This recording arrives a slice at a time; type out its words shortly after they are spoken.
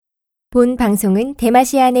본 방송은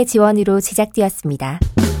데마시안의 지원으로 제작되었습니다.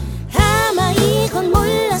 아마 이건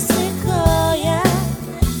몰랐을 거야.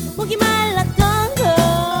 목이 말랐던 걸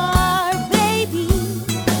baby.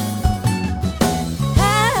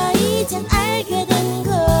 이젠 알게 된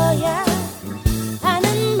거야.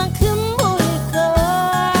 아는 만큼 모를걸.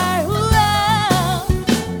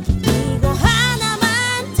 이거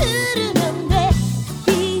하나만 들으면 돼.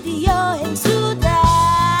 닭PD 여행수다.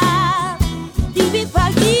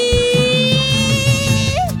 DB8기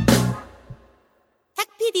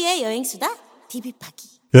닭PD의 여행수다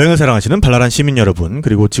DB8기. 여행을 사랑하시는 발랄한 시민 여러분,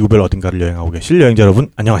 그리고 지구별 어딘가를 여행하고 계실 여행자 여러분,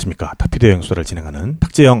 안녕하십니까. 닭PD 여행수다를 진행하는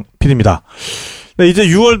탁재영 PD입니다. 네, 이제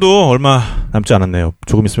 6월도 얼마 남지 않았네요.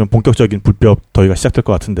 조금 있으면 본격적인 불볕 더위가 시작될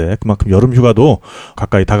것 같은데 그만큼 여름 휴가도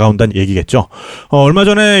가까이 다가온다는 얘기겠죠. 얼마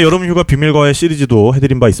전에 여름 휴가 비밀과의 시리즈도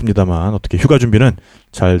해드린 바 있습니다만 어떻게 휴가 준비는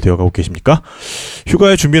잘 되어가고 계십니까?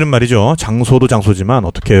 휴가의 준비는 말이죠. 장소도 장소지만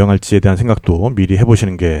어떻게 여행할지에 대한 생각도 미리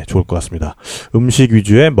해보시는 게 좋을 것 같습니다. 음식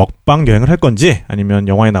위주의 먹방 여행을 할 건지 아니면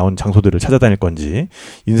영화에 나온 장소들을 찾아다닐 건지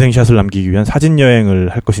인생샷을 남기기 위한 사진 여행을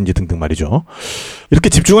할 것인지 등등 말이죠. 이렇게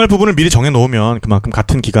집중할 부분을 미리 정해놓으면 그만큼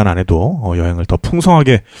같은 기간 안에도 여행을 더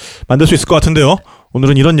풍성하게 만들 수 있을 것 같은데요.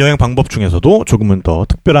 오늘은 이런 여행 방법 중에서도 조금은 더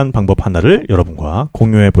특별한 방법 하나를 여러분과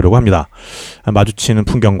공유해 보려고 합니다. 마주치는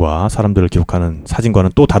풍경과 사람들을 기록하는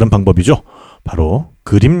사진과는 또 다른 방법이죠. 바로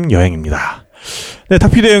그림 여행입니다. 네,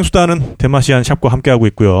 탁PD 여행수다는 데마시안 샵과 함께하고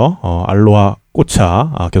있고요. 알로하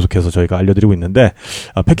꽃차 계속해서 저희가 알려드리고 있는데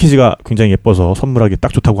패키지가 굉장히 예뻐서 선물하기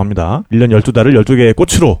딱 좋다고 합니다. 1년 12달을 12개의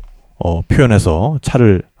꽃으로 표현해서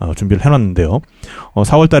차를 준비를 해놨는데요.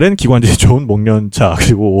 4월달엔 기관지에 좋은 목련차,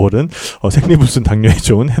 그리고 5월은 생리불순 당뇨에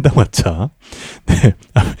좋은 해당화차. 네,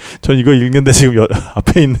 전 이거 읽는데 지금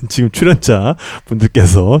앞에 있는 지금 출연자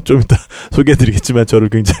분들께서 좀 이따 소개해드리겠지만 저를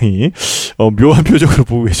굉장히 묘한 표정으로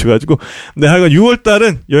보고 계셔가지고, 네, 하여간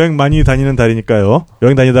 6월달은 여행 많이 다니는 달이니까요.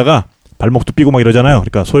 여행 다니다가 발목도 삐고 막 이러잖아요.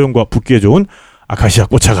 그러니까 소염과 붓기에 좋은 아카시아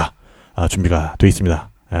꽃차가 준비가 되어 있습니다.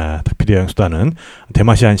 탁PD 여행수다는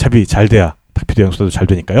데마시안 샵이 잘 돼야 탁PD 여행수다도 잘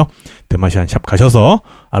되니까요. 데마시안 샵 가셔서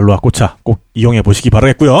알로하 꽃차 꼭 이용해 보시기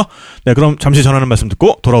바라겠고요. 네, 그럼 잠시 전하는 말씀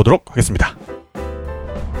듣고 돌아오도록 하겠습니다.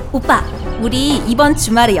 오빠, 우리 이번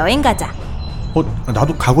주말에 여행 가자.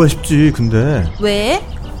 나도 가고 싶지. 근데 왜?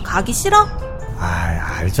 가기 싫어?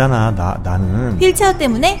 알잖아. 나는 휠체어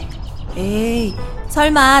때문에? 에이,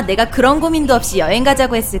 설마 내가 그런 고민도 없이 여행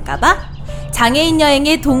가자고 했을까봐? 장애인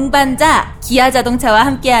여행의 동반자 기아 자동차와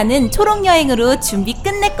함께하는 초록여행으로 준비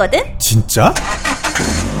끝냈거든? 진짜?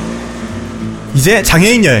 이제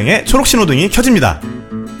장애인 여행에 초록신호등이 켜집니다.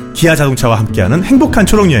 기아 자동차와 함께하는 행복한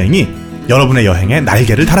초록여행이 여러분의 여행에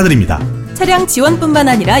날개를 달아드립니다. 차량 지원뿐만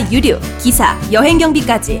아니라 유류, 기사,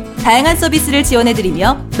 여행경비까지 다양한 서비스를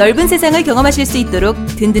지원해드리며 넓은 세상을 경험하실 수 있도록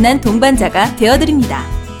든든한 동반자가 되어드립니다.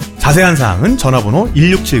 자세한 사항은 전화번호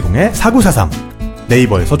 1670-4943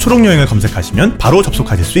 네이버에서 초록여행을 검색하시면 바로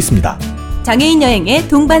접속하실 수 있습니다. 장애인 여행의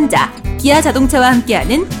동반자 기아 자동차와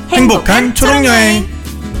함께하는 행복한 초록여행.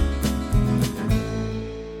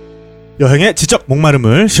 여행의 지적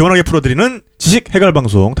목마름을 시원하게 풀어드리는 지식 해결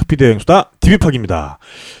방송 탁PD 여행수다 DB8기입니다.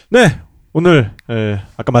 네, 오늘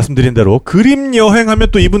아까 말씀드린 대로 그림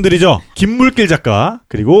여행하면 또 이분들이죠. 김물길 작가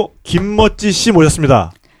그리고 김멋지 씨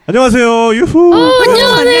모셨습니다. 안녕하세요. 유후.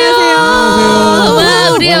 안녕하세요.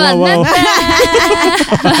 와, 우리가 만났다.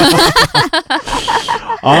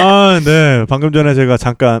 네. 방금 전에 제가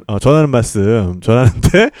잠깐 전하는 말씀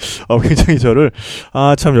전하는데 굉장히 저를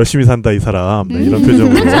참 열심히 산다 이 사람. 네, 이런 표정으로.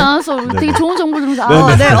 그렇지 않았어. 되게 좋은 정보 들으면서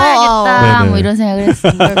살아야겠다. 뭐 이런 생각을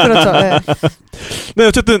했습니다. 그렇죠. 네. 네,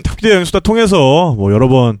 어쨌든 탁PD 여행수다 통해서 뭐 여러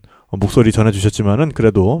번 목소리 전해주셨지만은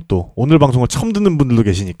그래도 또 오늘 방송을 처음 듣는 분들도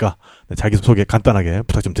계시니까 자기소개 간단하게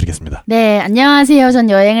부탁 좀 드리겠습니다. 네, 안녕하세요. 전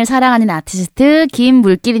여행을 사랑하는 아티스트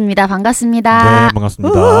김물길입니다. 반갑습니다. 네,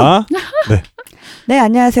 반갑습니다. 네. 네,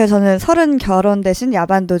 안녕하세요. 저는 30 결혼 대신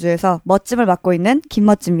야반도주에서 멋짐을 맡고 있는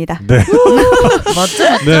김멋지입니다. 네.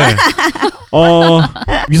 멋져. 네.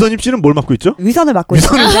 위선임 씨는 뭘 맡고 있죠? 위선을 맡고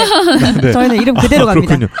있어요. 네. 저희는 이름 그대로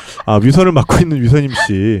갑니다. 그렇군요. 위선을 맡고 있는 위선임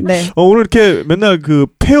씨. 네. 오늘 이렇게 맨날 그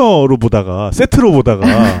페어로 보다가 세트로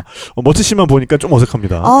보다가 멋지 씨만 보니까 좀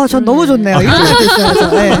어색합니다. 전 너무 좋네요. 이렇게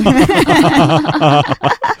있어야죠. 네.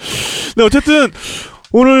 네, 어쨌든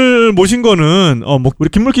오늘 모신 거는 우리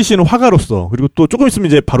김물길 씨는 화가로서 그리고 또 조금 있으면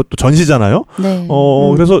이제 바로 또 전시잖아요. 네.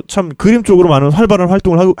 그래서 참 그림 쪽으로 많은 활발한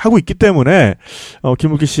활동을 하고 있기 때문에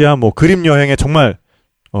김물길 씨야 뭐 그림 여행에 정말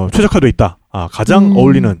최적화되어 있다. 가장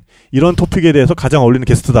어울리는 이런 토픽에 대해서 가장 어울리는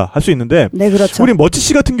게스트다 할 수 있는데, 네, 그렇죠. 우리 멋지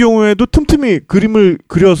씨 같은 경우에도 틈틈이 그림을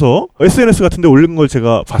그려서 SNS 같은 데 올린 걸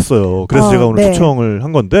제가 봤어요. 그래서 제가 오늘 네. 초청을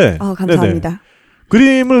한 건데. 감사합니다. 네네.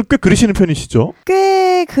 그림을 꽤 그리시는 편이시죠?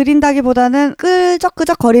 꽤 그린다기보다는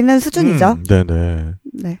끄적끄적 거리는 수준이죠. 네네.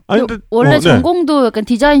 네. 아니, 근데 원래 전공도 약간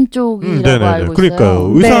디자인 쪽이라고 알고 있어요.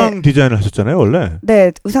 그러니까요. 의상 디자인을 하셨잖아요, 원래.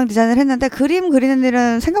 네, 의상 디자인을 했는데 그림 그리는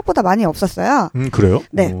일은 생각보다 많이 없었어요. 그래요?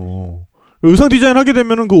 네. 의상 디자인 하게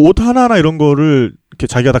되면은 그 옷 하나하나 이런 거를 이렇게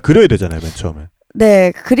자기가 다 그려야 되잖아요, 맨 처음에.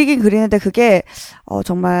 네, 그리긴 그리는데 그게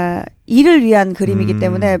정말 일을 위한 그림이기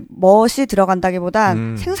때문에 멋이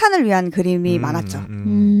들어간다기보단 생산을 위한 그림이 많았죠.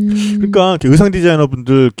 그러니까 의상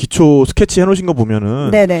디자이너분들 기초 스케치 해놓으신 거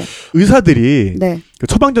보면은 네네. 의사들이 네. 그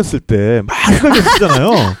처방전 쓸 때 막 헷갈려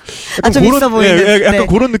쓰잖아요. 약간 좀 있어 보이는. 약간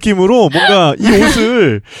그런 느낌으로 뭔가 이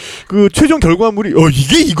옷을 그 최종 결과물이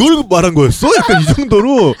이게 이걸 말한 거였어? 약간 이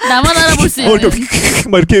정도로 나만 알아볼 수 있는.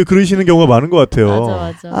 막 이렇게 그러시는 경우가 많은 것 같아요.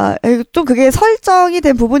 맞아. 좀 그게 설정이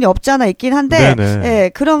된 부분이 없지 않아 있긴 한데,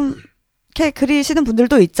 예, 그렇게 그리시는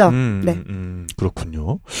분들도 있죠. 네.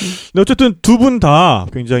 그렇군요. 근데 어쨌든 두 분 다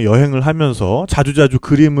굉장히 여행을 하면서 자주자주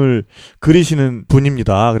그림을 그리시는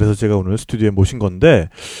분입니다. 그래서 제가 오늘 스튜디오에 모신 건데,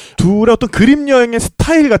 둘의 어떤 그림 여행의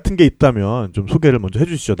스타일 같은 게 있다면 좀 소개를 먼저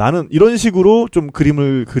해주시죠. 나는 이런 식으로 좀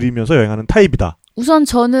그림을 그리면서 여행하는 타입이다. 우선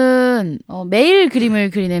저는 매일 그림을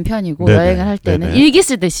그리는 편이고 네네. 여행을 할 때는 네네. 일기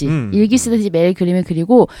쓰듯이 매일 그림을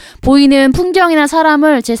그리고 보이는 풍경이나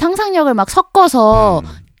사람을 제 상상력을 막 섞어서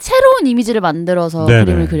새로운 이미지를 만들어서 네네.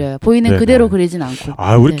 그림을 그려요. 보이는 네네. 그대로 그리진 않고.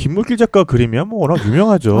 우리 김물길 작가 그림이야 뭐 워낙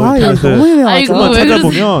유명하죠. 예, 너무 유명하죠. 조금만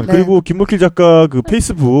찾아보면 네. 그리고 김물길 작가 그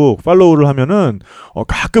페이스북 팔로우를 하면은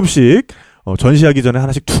가끔씩 전시하기 전에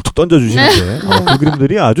하나씩 툭툭 던져주시는데 그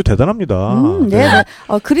그림들이 아주 대단합니다. 네.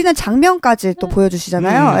 그리는 장면까지 또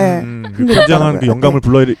보여주시잖아요. 네. 굉장한 그 영감을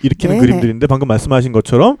불러일으키는 그림들인데 방금 말씀하신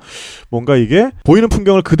것처럼 뭔가 이게 보이는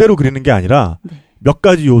풍경을 그대로 그리는 게 아니라 몇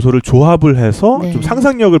가지 요소를 조합을 해서 좀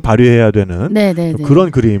상상력을 발휘해야 되는 그런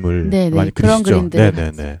그림을 많이 그리시죠. 그런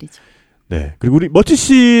그림들. 네. 그리고 우리 멋지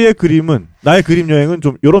씨의 그림은 나의 그림 여행은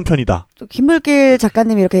좀 이런 편이다. 또 김물길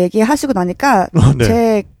작가님이 이렇게 얘기하시고 나니까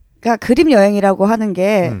제가 그림 여행이라고 하는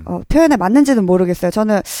게 표현에 맞는지는 모르겠어요.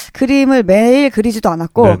 저는 그림을 매일 그리지도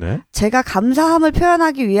않았고 제가 감사함을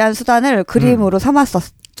표현하기 위한 수단을 그림으로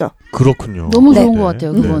삼았었죠. 그렇군요. 너무 좋은 것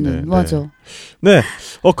같아요. 그거는. 맞아. 네.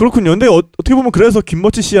 그렇군요. 근데 어떻게 보면 그래서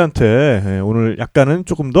김멋지 씨한테 오늘 약간은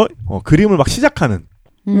조금 더 그림을 막 시작하는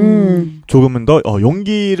조금은 더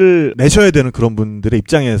용기를 내셔야 되는 그런 분들의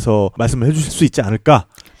입장에서 말씀을 해주실 수 있지 않을까.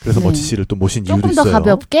 그래서 멋지 씨를 또 모신 이유도 있어요. 조금 더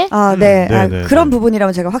가볍게? 그런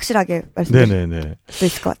부분이라면 제가 확실하게 말씀드릴 수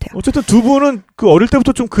있을 것 같아요. 어쨌든 두 분은 그 어릴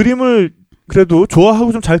때부터 좀 그림을 그래도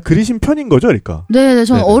좋아하고 좀 잘 그리신 편인 거죠, 그러니까? 네,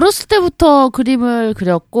 저는 어렸을 때부터 그림을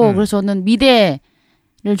그렸고, 그래서 저는 미대를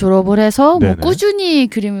졸업을 해서 뭐 꾸준히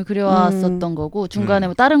그림을 그려왔었던 거고, 중간에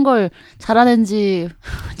뭐 다른 걸 잘하는지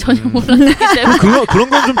전혀 몰랐기 때문에. 그런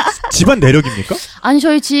건 좀 집안 내력입니까? 아니,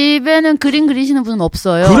 저희 집에는 그림 그리시는 분은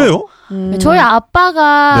없어요. 그래요? 저희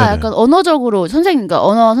아빠가 약간 언어적으로 그러니까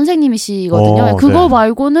언어 선생님이시거든요. 그거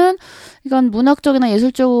말고는 이건 문학적이나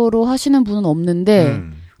예술적으로 하시는 분은 없는데,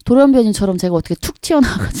 돌연변이처럼 제가 어떻게 툭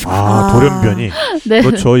튀어나와가지고. 돌연변이. 네.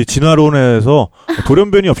 그렇죠. 이 진화론에서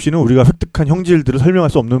돌연변이 없이는 우리가 획득한 형질들을 설명할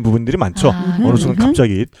수 없는 부분들이 많죠. 어느 순간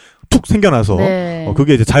갑자기 툭 생겨나서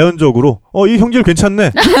그게 이제 자연적으로 이 형질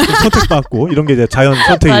괜찮네 선택받고 이런 게 이제 자연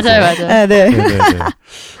선택이죠. 맞아요. 네.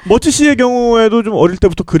 멋지 씨의 경우에도 좀 어릴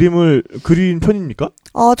때부터 그림을 그린 편입니까?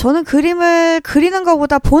 저는 그림을 그리는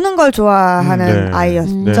것보다 보는 걸 좋아하는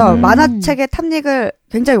아이였죠. 만화책의 탐닉을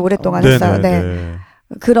굉장히 오랫동안 했어요.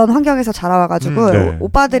 그런 환경에서 자라와가지고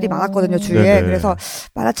오빠들이 많았거든요, 주위에. 그래서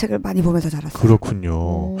만화책을 많이 보면서 자랐어요.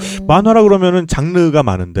 그렇군요. 만화라 그러면은 장르가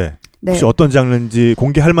많은데 혹시 어떤 장르인지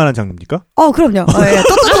공개할 만한 장르입니까? 그럼요.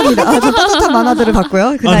 떳떳합니다. 좀 떳떳한 만화들을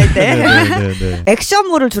봤고요, 그 나이 때.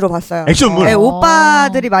 액션물을 주로 봤어요. 액션물?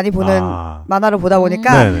 오빠들이 많이 보는 만화를 보다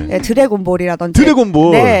보니까 드래곤볼이라든지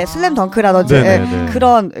드래곤볼. 슬램덩크라든지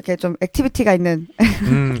그런 이렇게 좀 액티비티가 있는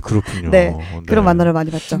그렇군요. 그런 만화를 많이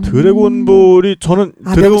봤죠. 드래곤볼이 저는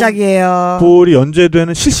명작이에요. 드래곤볼이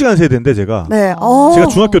연재되는 실시간 세대인데 제가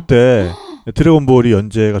중학교 때 드래곤볼이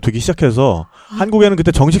연재가 되기 시작해서 한국에는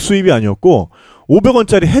그때 정식 수입이 아니었고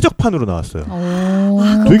 500원짜리 해적판으로 나왔어요.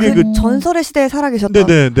 되게 그 전설의 시대에 살아계셨다.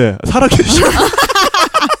 네. 살아계셨.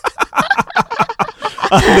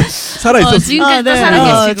 살아있었어요. 지금까지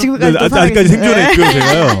살아계시고. 아직까지 생존해 있고요,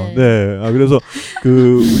 제가요. 그래서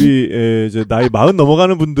우리 이제 나이 40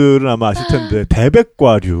 넘어가는 분들은 아마 아실 텐데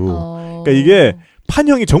대백과류. 그러니까 이게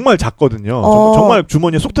판형이 정말 작거든요. 정말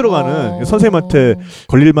주머니에 쏙 들어가는 선생님한테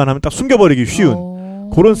걸릴만 하면 딱 숨겨버리기 쉬운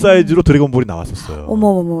그런 사이즈로 드래곤볼이 나왔었어요.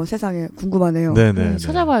 어머머머, 세상에 궁금하네요. 네네.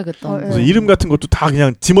 찾아봐야겠다. 그래서 이름 같은 것도 다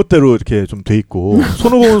그냥 지멋대로 이렇게 좀 돼 있고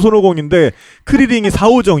손오공은 손오공인데 크리링이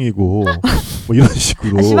사오정이고 뭐 이런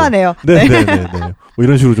식으로. 심하네요. 네네네. 뭐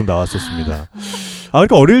이런 식으로 좀 나왔었습니다.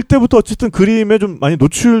 그러니까 어릴 때부터 어쨌든 그림에 좀 많이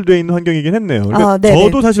노출돼 있는 환경이긴 했네요. 그러니까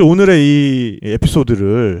저도 사실 오늘의 이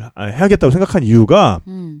에피소드를 해야겠다고 생각한 이유가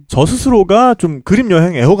저 스스로가 좀 그림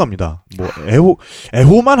여행 애호가입니다. 뭐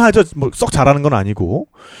애호만 하죠. 뭐 썩 잘하는 건 아니고.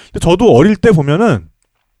 근데 저도 어릴 때 보면은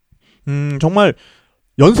정말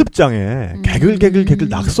연습장에 개글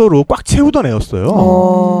낙서로 꽉 채우던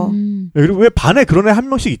애였어요. 그리고 왜 반에 그런 애 한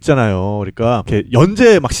명씩 있잖아요. 그러니까 이렇게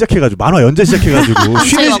연재 막 시작해가지고 만화 연재 시작해가지고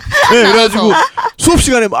쉬는 그래가지고 수업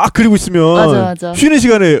시간에 막 그리고 있으면 맞아. 쉬는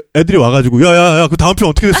시간에 애들이 와가지고 야야야 그 다음 편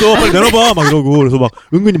어떻게 됐어? 빨리 내놔봐 막 이러고 그래서 막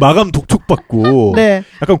은근히 마감 독촉받고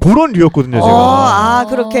약간 그런 류였거든요 제가.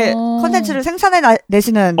 그렇게 컨텐츠를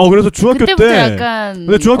생산해내시는. 그래서 중학교 때 약간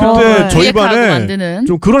근데 중학교 때 저희 반에 만드는.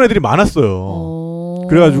 좀 그런 애들이 많았어요.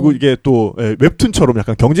 그래가지고 이게 또 웹툰처럼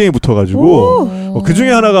약간 경쟁이 붙어가지고 그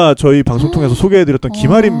중에 하나가 저희 방송 통해서 소개해드렸던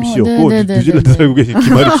김아림 씨였고 뉴질랜드 살고 계신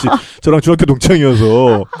김아림 씨 저랑 중학교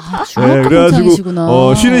동창이어서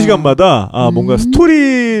그래가지고 쉬는 시간마다 뭔가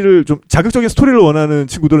스토리를 좀 자극적인 스토리를 원하는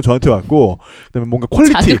친구들은 저한테 왔고 그다음에 뭔가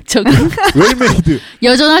퀄리티 자극적인 웰메이드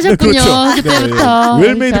여전하셨군요. 그렇죠. 그때부터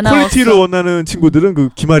웰메이드 퀄리티를 원하는 친구들은 그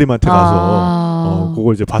김아림한테 가서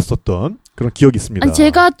그걸 이제 봤었던 그런 기억이 있습니다. 아니,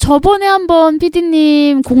 제가 저번에 한번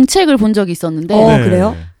PD님 공책을 본 적이 있었는데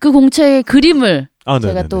그래요? 그 공책의 그림을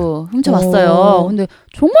제가 또 훔쳐봤어요. 근데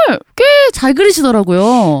정말 꽤 잘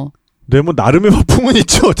그리시더라고요. 네, 뭐 나름의 화풍은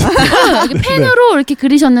있죠. 이렇게 펜으로 이렇게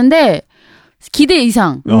그리셨는데 기대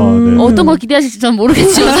이상. 어떤 거 기대하실지 전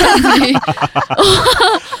모르겠지만 사람들이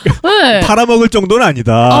팔아먹을 정도는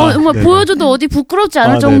아니다. 정말 보여줘도 어디 부끄럽지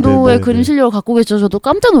않을 정도의 그림 실력을 갖고 계셔서 저도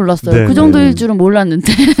깜짝 놀랐어요. 그 정도일 줄은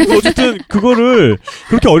몰랐는데. 어쨌든 그거를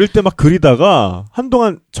그렇게 어릴 때 막 그리다가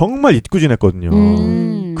한동안 정말 잊고 지냈거든요.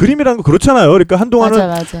 그림이라는 거 그렇잖아요. 그러니까 한동안은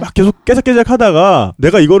맞아. 막 계속 깨작깨작 하다가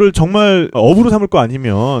내가 이거를 정말 업으로 삼을 거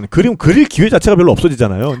아니면 그림 그릴 기회 자체가 별로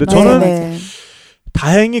없어지잖아요. 근데 저는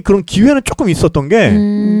다행히 그런 기회는 조금 있었던 게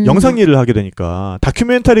영상 일을 하게 되니까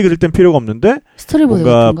다큐멘터리 그릴 땐 필요가 없는데 스토리보드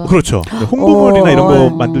뭔가 그렇죠. 홍보물이나 이런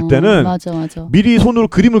거 만들 때는 맞아. 미리 손으로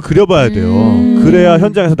그림을 그려봐야 돼요. 그래야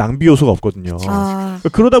현장에서 낭비 요소가 없거든요.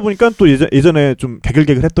 그러다 보니까 또 예전에 좀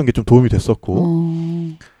개글개글 했던 게 좀 도움이 됐었고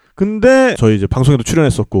근데 저희 이제 방송에도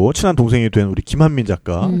출연했었고 친한 동생이 된 우리 김한민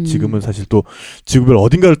작가 지금은 사실 또 지구별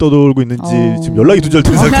어딘가를 떠돌고 있는지 지금 연락이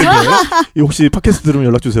두절된 상태인데 혹시 팟캐스트 들으면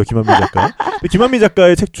연락 주세요. 김한민 작가. 김한민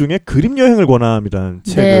작가의 책 중에 그림 여행을 권합니다는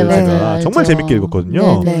책을 제가 정말 재밌게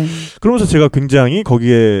읽었거든요. 그러면서 제가 굉장히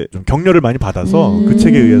거기에 좀 격려를 많이 받아서 그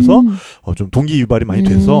책에 의해서 좀 동기 유발이 많이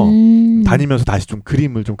돼서 다니면서 다시 좀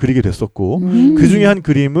그림을 좀 그리게 됐었고 그 중에 한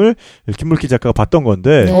그림을 김물기 작가가 봤던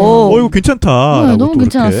건데 이거 괜찮다. 너무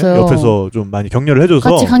괜찮았어요. 옆에서 좀 많이 격려를 해줘서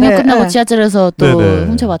같이 강연 끝나고 지하철에서 또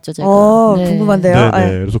훔쳐봤죠 제가. 궁금한데요.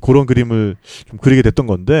 그래서 그런 그림을 좀 그리게 됐던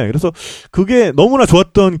건데 그래서 그게 너무나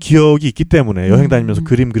좋았던 기억이 있기 때문에 여행 다니면서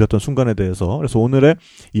그림 그렸던 순간에 대해서 그래서 오늘의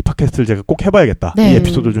이 팟캐스트를 제가 꼭 해봐야겠다. 이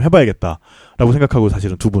에피소드를 좀 해봐야겠다라고 생각하고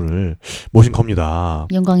사실은 두 분을 모신 겁니다.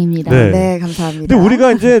 영광입니다. 네, 감사합니다. 근데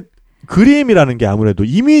우리가 이제 그림이라는 게 아무래도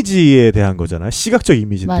이미지에 대한 거잖아요. 시각적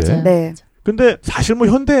이미지인데. 맞아요. 근데 사실 뭐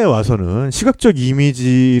현대에 와서는 시각적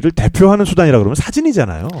이미지를 대표하는 수단이라 그러면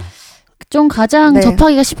사진이잖아요. 좀 가장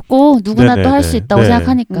접하기가 쉽고 누구나 또 할 수 있다고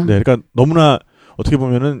생각하니까. 그러니까 너무나 어떻게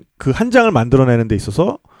보면은 그 한 장을 만들어내는 데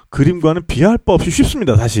있어서 그림과는 비할 바 없이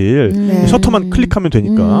쉽습니다. 사실 셔터만 클릭하면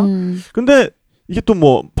되니까. 근데 이게 또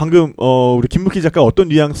뭐 방금 우리 김묵희 작가 어떤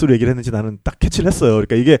뉘앙스로 얘기를 했는지 나는 딱 캐치를 했어요.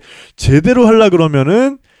 그러니까 이게 제대로 하려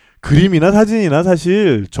그러면은 그림이나 사진이나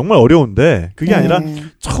사실 정말 어려운데 그게 아니라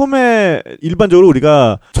처음에 일반적으로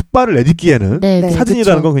우리가 첫 발을 내딛기에는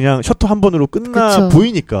사진이라는 건 그냥 셔터 한 번으로 끝나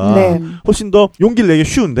보이니까 훨씬 더 용기를 내기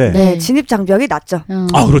쉬운데 진입 장벽이 낮죠.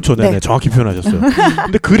 그렇죠. 네. 정확히 표현하셨어요.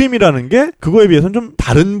 근데 그림이라는 게 그거에 비해서는 좀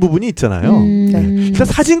다른 부분이 있잖아요. 일단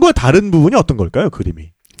사진과 다른 부분이 어떤 걸까요? 그림이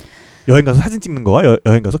여행 가서 사진 찍는 거와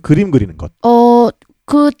여행 가서 그림 그리는 것.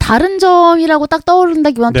 그 다른 점이라고 딱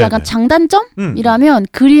떠오른다기보다는 약간 장단점이라면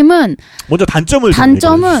그림은 먼저 단점은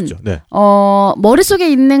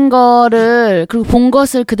머릿속에 있는 거를 그리고 본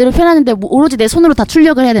것을 그대로 표현하는데 오로지 내 손으로 다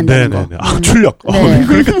출력을 해야 된다는 거. 출력.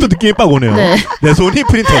 그러니까 또 느낌이 빡 오네요. 내 손이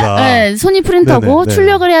프린터다. 손이 프린터고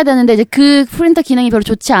출력을 해야 되는데 이제 그 프린터 기능이 별로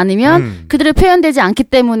좋지 않으면 그대로 표현되지 않기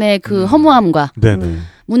때문에 그 허무함과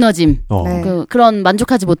무너짐 그런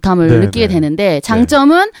만족하지 못함을 느끼게 되는데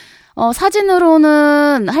장점은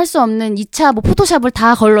사진으로는 할 수 없는 2차 뭐 포토샵을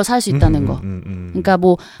다 걸러서 할 수 있다는 거. 그러니까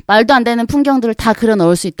뭐 말도 안 되는 풍경들을 다 그려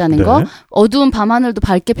넣을 수 있다는 거. 어두운 밤하늘도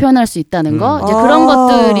밝게 표현할 수 있다는 거. 이제 그런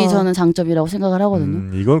것들이 저는 장점이라고 생각을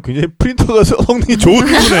하거든요. 이건 굉장히 프린터가 성능이 좋은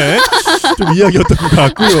부분에 좀 이야기였던 것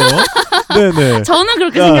같고요. 네네. 저는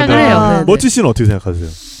그렇게 생각을 해요. 멋지 씨는 어떻게 생각하세요?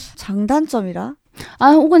 장단점이라?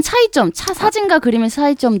 혹은 차이점, 사진과 그림의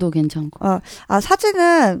차이점도 괜찮고.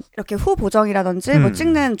 사진은 이렇게 후 보정이라든지 뭐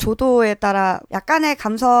찍는 조도에 따라 약간의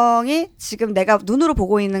감성이 지금 내가 눈으로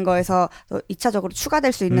보고 있는 거에서 2차적으로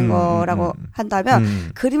추가될 수 있는 거라고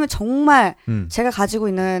한다면 그림은 정말 제가 가지고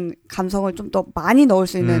있는 감성을 좀 더 많이 넣을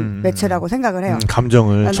수 있는 매체라고 생각을 해요.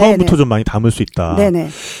 감정을 처음부터 좀 많이 담을 수 있다. 네네.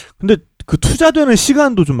 근데 그 투자되는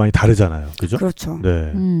시간도 좀 많이 다르잖아요. 그죠? 그렇죠.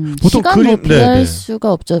 네. 보통 시간 뭐 비할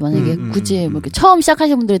수가 없죠. 만약에 굳이 뭐 처음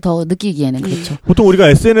시작하시는 분들이 더 느끼기에는 그렇죠. 보통 우리가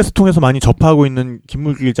SNS 통해서 많이 접하고 있는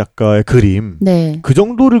김물길 작가의 그림. 네. 그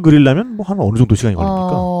정도를 그리려면 뭐 한 어느 정도 시간이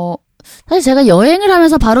걸립니까? 사실 제가 여행을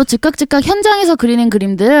하면서 바로 즉각 현장에서 그리는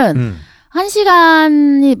그림들은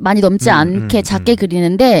 1시간이 많이 넘지 않게 작게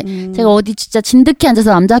그리는데 제가 어디 진짜 진득히 앉아서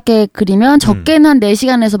남작게 그리면 적게는 한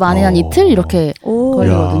 4시간에서 많이 한 이틀 이렇게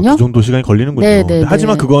걸리거든요. 그 정도 시간이 걸리는군요. 네네네.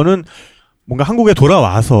 하지만 그거는 뭔가 한국에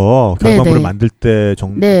돌아와서 결과물을 만들 때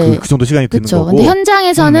그 정도 시간이 드는 거고. 근데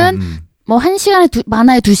현장에서는 뭐 1시간에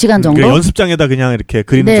많아야 2시간 정도? 그러니까 연습장에다 그냥 이렇게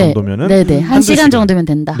그리는 정도면은? 네네. 1시간 정도면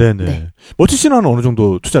된다. 네네. 네. 멋지 씨는 어느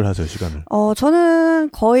정도 투자를 하세요, 시간을?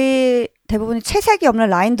 저는 거의 대부분이 채색이 없는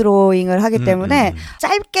라인 드로잉을 하기 때문에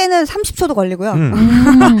짧게는 30초도 걸리고요.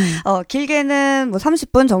 길게는 뭐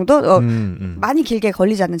 30분 정도? 많이 길게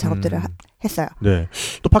걸리지 않는 작업들을 했어요. 네.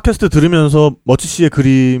 또 팟캐스트 들으면서 멋지 씨의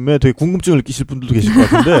그림에 되게 궁금증을 느끼실 분들도 계실 것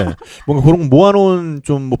같은데 뭔가 그런 거 모아놓은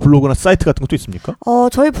좀 뭐 블로그나 사이트 같은 것도 있습니까?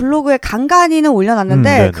 저희 블로그에 간간히는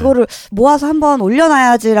올려놨는데 그거를 모아서 한번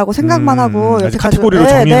올려놔야지라고 생각만 하고 카테고리로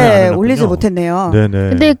정리해야 올리지 못했네요. 네네.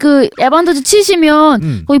 근데 그 에반더즈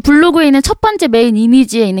치시면 거기 블로그에 있는 첫 번째 메인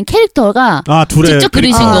이미지에 있는 캐릭터가 직접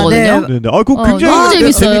그리신 거거든요. 네네. 그거 굉장히 너무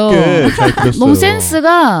재밌어요. 재밌게 잘 그렸어요. 너무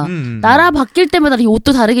센스가 나라 바뀔 때마다 이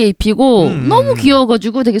옷도 다르게 입히고 너무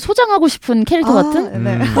귀여워가지고 되게 소장하고 싶은 캐릭터 같은.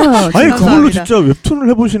 네. 아니 그걸로 진짜 웹툰을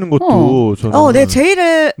해보시는 것도 저는. 네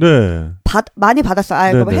제의를 많이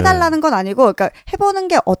받았어요. 뭐 해달라는 건 아니고, 그러니까 해보는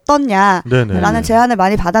게 어떻냐라는 제안을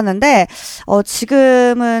많이 받았는데,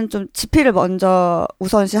 지금은 좀 집필을 먼저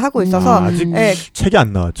우선시하고 있어서 아직 책이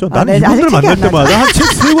안 나왔죠. 나는 이분들 만날 때마다 한 책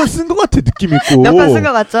 3권 쓴 것 같아 느낌 있고. 몇 권 쓴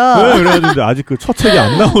것 같죠. 네, 그래가지고 아직 그 첫 책이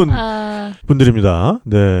안 나온 분들입니다.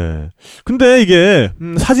 네. 근데 이게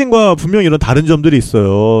사진과 분명히 이런 다른 점들이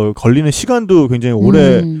있어요. 걸리는 시간도 굉장히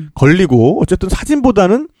오래 걸리고, 어쨌든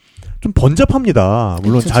사진보다는 좀 번잡합니다.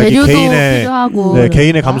 물론 자기 개인의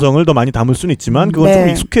개인의 감성을 더 많이 담을 수는 있지만 그건 좀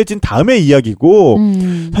익숙해진 다음의 이야기고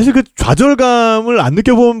사실 그 좌절감을 안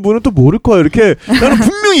느껴본 분은 또 모를 거예요. 이렇게 나는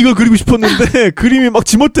분명히 이걸 그리고 싶었는데 그림이 막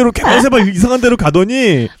지멋대로 개발세발 이상한 데로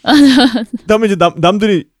가더니 그다음에 이제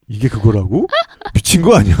남들이 이게 그거라고? 미친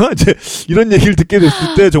거 아니야? 이제 이런 얘기를 듣게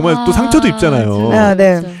됐을 때 정말 또 상처도 입잖아요.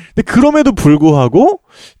 네. 근데 그럼에도 불구하고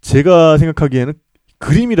제가 생각하기에는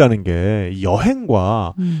그림이라는 게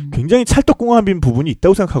여행과 굉장히 찰떡궁합인 부분이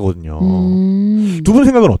있다고 생각하거든요. 두 분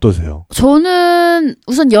생각은 어떠세요? 저는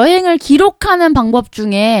우선 여행을 기록하는 방법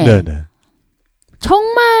중에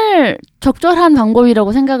정말 적절한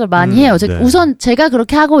방법이라고 생각을 많이 해요. 우선 제가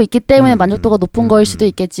그렇게 하고 있기 때문에 만족도가 높은 거일 수도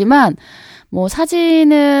있겠지만 뭐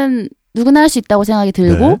사진은 누구나 할 수 있다고 생각이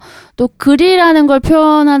들고 또 글이라는 걸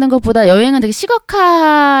표현하는 것보다 여행은 되게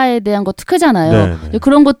시각화에 대한 것도 크잖아요.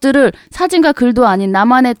 그런 것들을 사진과 글도 아닌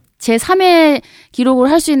나만의 제3의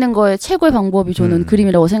기록을 할 수 있는 거에 최고의 방법이 저는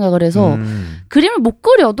그림이라고 생각을 해서 그림을 못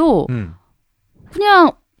그려도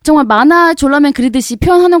그냥 정말 만화 졸라맨 그리듯이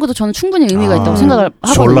표현하는 것도 저는 충분히 의미가 있다고 생각을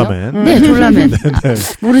하거든요. 졸라맨? 네, 졸라맨.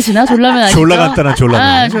 모르시나? 졸라맨 아시죠? 졸라 간단한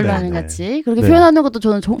졸라맨. 졸라맨 같이. 그렇게 표현하는 것도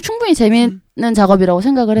저는 충분히 재미있는 작업이라고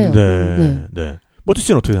생각을 해요. 네. 멋지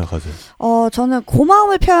씨는 어떻게 생각하세요? 저는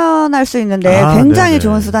고마움을 표현할 수 있는데 굉장히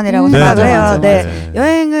좋은 수단이라고 생각을 해요. 맞아.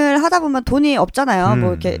 여행을 하다 보면 돈이 없잖아요.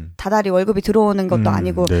 뭐 이렇게 다달이 월급이 들어오는 것도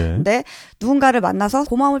아니고. 근데 누군가를 만나서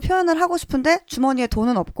고마움을 표현을 하고 싶은데 주머니에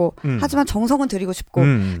돈은 없고 하지만 정성은 드리고 싶고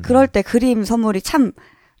그럴 때 그림 선물이 참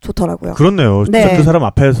좋더라고요. 그렇네요. 그 사람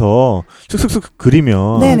앞에서 슥슥슥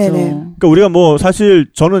그리면. 그러니까 우리가 뭐 사실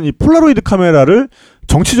저는 이 폴라로이드 카메라를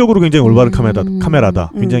정치적으로 굉장히 올바른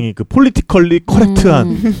카메라다. 굉장히 그 폴리티컬리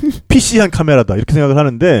커렉트한 PC한 카메라다. 이렇게 생각을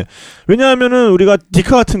하는데 왜냐하면은 우리가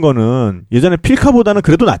디카 같은 거는 예전에 필카보다는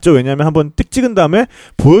그래도 낫죠. 왜냐하면 한번 띡 찍은 다음에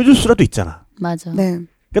보여줄 수라도 있잖아. 맞아. 그러니까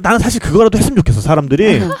나는 사실 그거라도 했으면 좋겠어.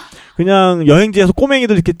 사람들이 그냥 여행지에서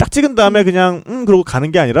꼬맹이들 이렇게 딱 찍은 다음에 그냥 그러고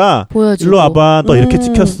가는 게 아니라 보여주고. 일로 와봐. 너 이렇게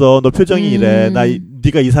찍혔어. 너 표정이 이래.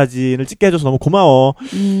 네가 이 사진을 찍게 해줘서 너무 고마워.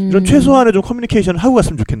 이런 최소한의 좀 커뮤니케이션을 하고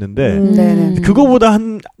갔으면 좋겠는데 그거보다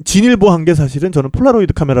한 진일보 한 게 사실은 저는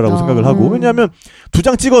폴라로이드 카메라라고 생각을 하고 왜냐하면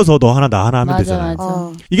 2장 찍어서 너 하나 나 하나 하면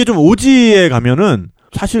되잖아요. 이게 좀 오지에 가면은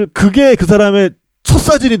사실 그게 그 사람의 첫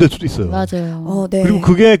사진이 될 수도 있어요. 맞아요. 네. 그리고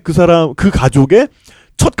그게 그 가족의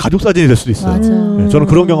첫 가족 사진이 될 수도 있어요. 네, 저는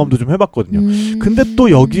그런 경험도 좀 해봤거든요. 근데 또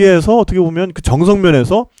여기에서 어떻게 보면 그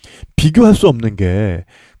정성면에서 비교할 수 없는 게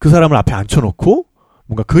그 사람을 앞에 앉혀놓고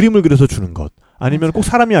뭔가 그림을 그려서 주는 것. 아니면 꼭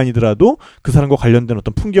사람이 아니더라도 그 사람과 관련된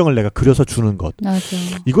어떤 풍경을 내가 그려서 주는 것. 맞아.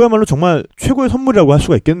 이거야말로 정말 최고의 선물이라고 할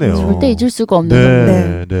수가 있겠네요. 절대 잊을 수가 없는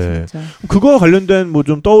선물. 네. 그거와 관련된 뭐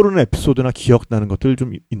좀 떠오르는 에피소드나 기억나는 것들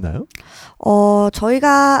좀 있나요?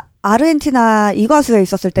 저희가 아르헨티나 이과수에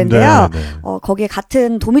있었을 때인데요. 거기에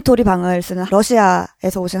같은 도미토리 방을 쓰는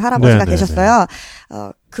러시아에서 오신 할아버지가 계셨어요.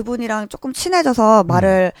 그분이랑 조금 친해져서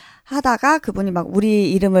말을 하다가 그분이 막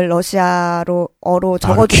우리 이름을 러시아어로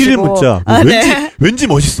적어주시고. 키릴 문자. 왠지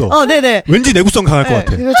멋있어. 네네. 왠지 내구성 강할 것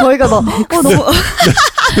같아. 그래서 저희가 막 너무.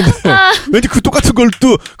 왠지 그 똑같은 걸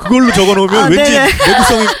또 그걸로 적어놓으면 왠지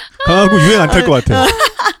내구성이 강하고 유행 안 탈 것 같아.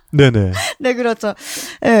 네네. 네, 그렇죠.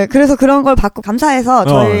 네, 그래서 그런 걸 받고 감사해서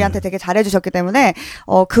저희한테 되게 잘해주셨기 때문에,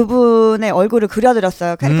 그분의 얼굴을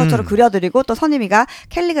그려드렸어요. 캐리커처로 그려드리고, 또 선임이가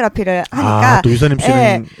캘리그라피를 하니까. 또 유사님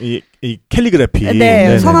씨는 이 캘리그래피.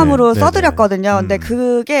 네, 성함으로 써드렸거든요. 근데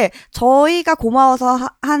그게 저희가 고마워서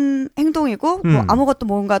한 행동이고, 뭐 아무것도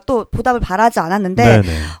뭔가 또 보답을 바라지 않았는데,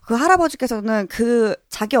 그 할아버지께서는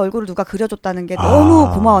자기 얼굴을 누가 그려줬다는 게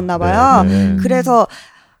너무 고마웠나 봐요. 그래서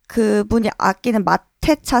그분이 아끼는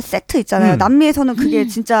마테차 세트 있잖아요. 남미에서는 그게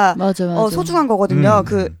진짜 맞아. 소중한 거거든요.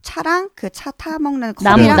 그 차랑 그 차 타먹는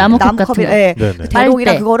나무컵 컵이 그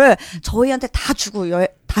대롱이랑 그거를 저희한테 다 주고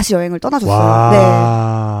다시 여행을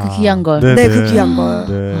떠나줬어요. 그 귀한 걸. 네, 그 귀한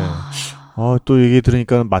걸. 또 얘기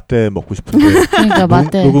들으니까 맛대 먹고 싶은데. 그러니까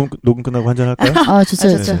맛대. 녹음 끝나고 한잔 할까요?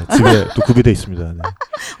 좋죠. 집에 또 구비돼 있습니다. 네.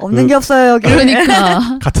 없는 게 없어요, 여기.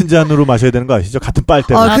 그러니까. 같은 잔으로 마셔야 되는 거 아시죠? 같은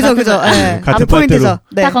빨대로. 그죠. 네. 같은 빨대로.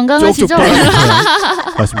 네. 다 건강하시죠?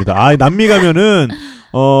 맞습니다. 남미 가면은,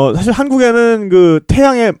 사실 한국에는 그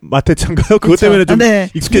태양의 마테차인가요? 그것 때문에 좀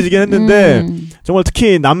익숙해지긴 했는데, 정말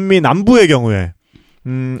특히 남부의 경우에,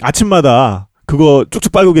 아침마다 그거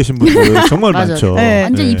쭉쭉 빨고 계신 분들 정말 많죠.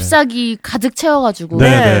 완전 잎사귀 가득 채워가지고.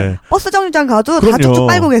 버스 정류장 가도 다 쭉쭉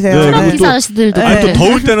빨고 계세요. 트럭 기사 아저씨들도. 또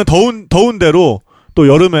더울 때는 더운 대로 또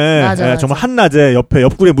여름에 정말 한낮에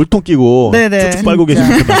옆구리에 물통 끼고 쭉쭉 빨고 계신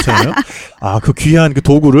분들 많잖아요. 그 귀한 그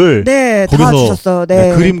도구를 거기서 다 주셨어요.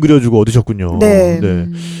 그림 그려주고 얻으셨군요.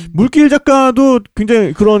 물길 작가도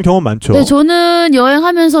굉장히 그런 경험 많죠. 네, 저는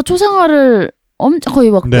여행하면서 초상화를 거의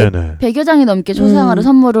막 100여 장이 넘게 초상화를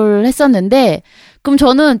선물을 했었는데, 그럼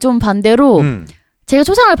저는 좀 반대로 제가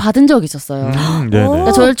초상화를 받은 적이 있었어요.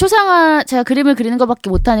 그러니까 저를 제가 그림을 그리는 것밖에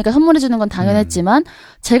못하니까 선물해주는 건 당연했지만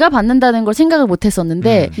제가 받는다는 걸 생각을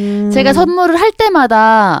못했었는데 제가 선물을 할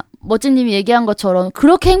때마다 멋진님이 얘기한 것처럼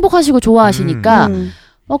그렇게 행복하시고 좋아하시니까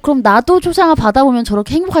그럼 나도 초상화 받아보면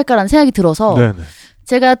저렇게 행복할까라는 생각이 들어서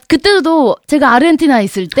제가 그때도 제가 아르헨티나에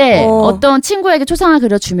있을 때 어떤 친구에게 초상화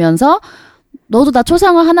그려주면서 너도 나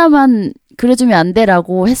초상화 하나만 그려주면 안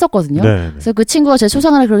돼라고 했었거든요. 그래서 그 친구가 제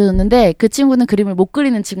초상화를 그려줬는데 그 친구는 그림을 못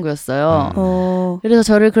그리는 친구였어요. 그래서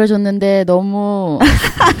저를 그려줬는데 너무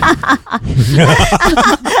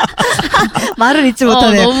말을 잊지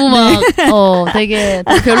못하네. 너무 막 되게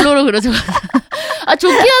별로로 그려줘가지고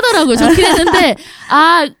좋긴 하더라고요. 좋긴 했는데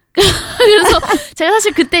그래서 제가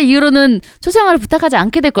사실 그때 이후로는 초상화를 부탁하지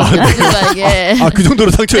않게 됐거든요. 친구에게. 그 정도로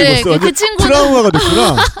상처 입었어. 그 친구는 트라우마가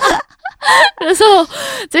됐구나. 그래서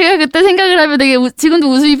제가 그때 생각을 하면 되게 지금도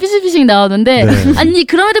웃음이 피식피식 나오는데 아니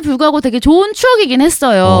그럼에도 불구하고 되게 좋은 추억이긴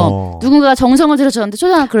했어요. 누군가가 정성을 들여줬는데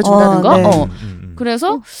초상화 그려준다는 거.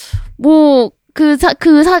 그래서 뭐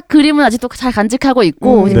그림은 아직도 잘 간직하고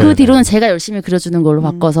있고 그 뒤로는 제가 열심히 그려주는 걸로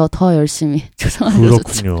바꿔서 더 열심히 초상화를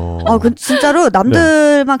그려줬죠. 진짜로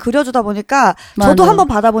남들만 그려주다 보니까 저도 한번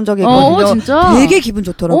받아본 적이 있거든요. 진짜? 되게 기분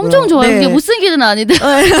좋더라고요. 엄청 좋아요. 그게 못생기는 아닌데.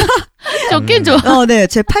 좋긴 좋아.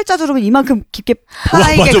 제 팔자주름은 이만큼 깊게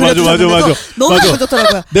파이게 그려주셨는데도 너무 기분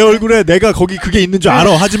좋더라고요. 내 얼굴에 내가 거기 그게 있는 줄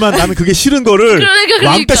알아. 하지만 나는 그게 싫은 거를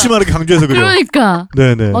왕따심하게 강조해서 그려. 그러니까.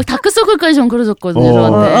 네네. 다크서클까지 좀 그려줬거든요.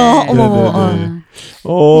 저한테.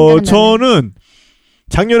 저는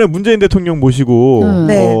작년에 문재인 대통령 모시고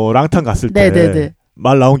랑탄 갔을 때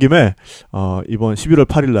말 나온 김에 이번 11월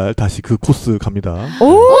 8일 날 다시 그 코스 갑니다.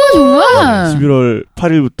 정말? 11월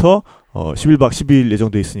 8일부터 11박 12일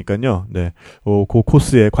예정돼 있으니까요. 그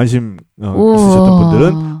코스에 관심 있으셨던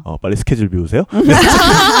분들은 빨리 스케줄 비우세요.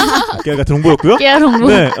 깨알 같은 홍보였고요. 깨알 홍보.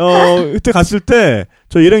 그때 갔을 때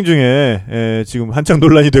저 일행 중에 지금 한창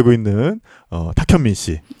논란이 되고 있는 탁현민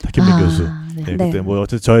교수. 그때 뭐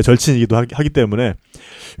어쨌든 저의 절친이기도 하기 때문에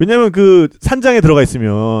왜냐하면 그 산장에 들어가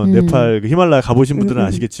있으면 네팔 그 히말라야 가보신 분들은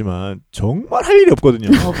아시겠지만 정말 할 일이 없거든요.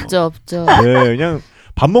 없죠. 그냥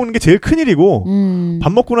밥 먹는 게 제일 큰일이고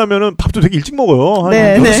밥 먹고 나면은 밥도 되게 일찍 먹어요. 한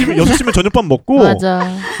 6시면 저녁밥 먹고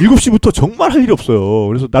맞아. 7시부터 정말 할 일이 없어요.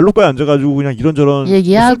 그래서 난로가에 앉아가지고 그냥 이런저런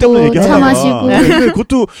얘기하고 차 마시고. 근데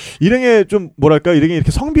그것도 일행에 좀 뭐랄까 일행에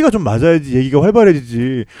이렇게 성비가 좀 맞아야지 얘기가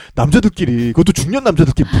활발해지지. 남자들끼리 그것도 중년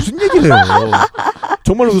남자들끼리 무슨 얘기를 해요.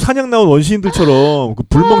 정말로 그 사냥 나온 원시인들처럼 그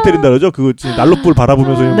불멍 때린다 그러죠. 그 난로불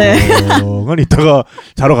바라보면서 이따가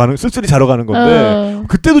자러 가는 쓸쓸히 자러 가는 건데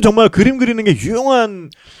그때도 정말 그림 그리는 게 유용한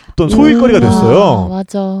어떤 소일거리가 됐어요.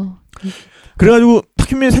 맞아. 그래가지고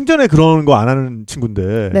탁현민이 생전에 그런 거 안 하는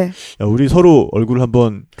친구인데 야, 우리 서로 얼굴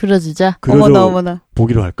한번 그려주자. 어머나.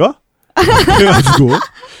 보기로 할까? 그래가지고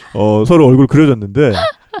서로 얼굴 그려줬는데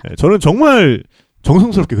저는 정말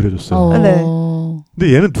정성스럽게 그려줬어요.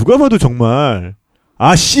 근데 얘는 누가 봐도 정말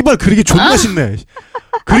씨발 그리기 존나 쉽네.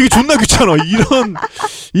 그리기 존나 귀찮아.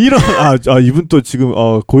 이분 또 지금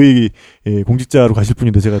고위 공직자로 가실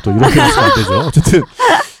분인데 제가 또 이렇게 하시면 안 되죠. 어쨌든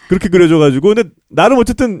그렇게 그려줘가지고 근데 나름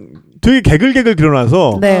어쨌든 되게 개글개글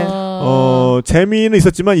그려놔서 재미는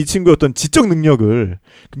있었지만 이 친구의 어떤 지적 능력을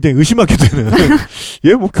굉장히 의심하게 되는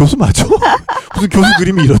얘 뭐 교수 맞아? 무슨 교수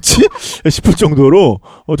그림이 이렇지? 싶을 정도로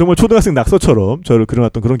정말 초등학생 낙서처럼 저를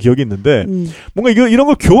그려놨던 그런 기억이 있는데 뭔가 이런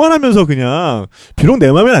걸 교환하면서 그냥 비록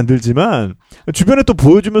내 마음엔 안 들지만 주변에 또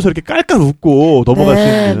보여주면서 이렇게 깔깔 웃고 넘어갈 수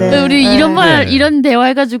있는 우리 이런 대화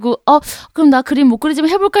해가지고 그럼 나 그림 못 그리지만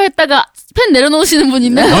해볼까 했다가 펜 내려놓으시는 분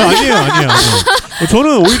있나요? 아니에요.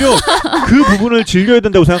 저는 오히려 그 부분을 즐겨야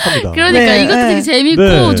된다고 생각합니다. 그러니까 이것도 되게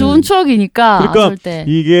재밌고 좋은 추억이니까. 그러니까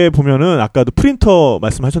이게 보면은 아까도 프린터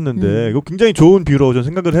말씀하셨는데 이거 굉장히 좋은 비유라고 저는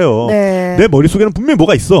생각을 해요. 내 머릿속에는 분명히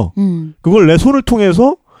뭐가 있어. 그걸 내 손을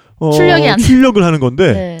통해서 출력을 하는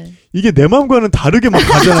건데 이게 내 마음과는 다르게 막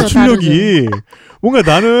가잖아. 출력이. 뭔가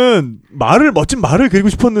나는 멋진 말을 그리고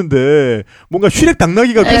싶었는데 뭔가 휘렉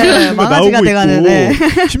당나귀가 나오고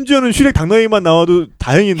있고 심지어는 휘렉 당나귀만 나와도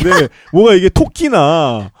다행인데 뭐가 이게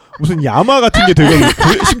토끼나 무슨 야마 같은 게 돼가고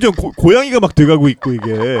있고 심지어 고양이가 막 돼가고 있고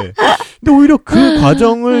이게 근데 오히려 그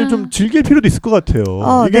과정을 좀 즐길 필요도 있을 것 같아요.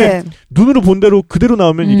 이게 눈으로 본 대로 그대로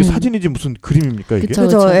나오면 이게 사진이지 무슨 그림입니까 이게?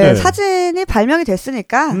 그렇죠. 사진이 발명이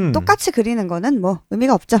됐으니까 똑같이 그리는 거는 뭐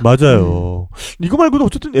의미가 없죠. 맞아요. 이거 말고도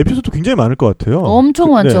어쨌든 에피소드 굉장히 많을 것 같아요.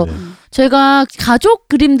 엄청 많죠. 제가 가족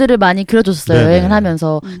그림들을 많이 그려줬어요. 여행을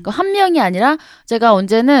하면서. 그러니까 한 명이 아니라 제가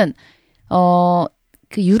언제는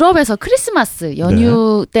그 유럽에서 크리스마스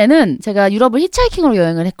연휴 때는 제가 유럽을 히치하이킹으로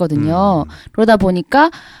여행을 했거든요. 그러다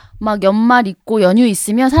보니까 막 연말 있고 연휴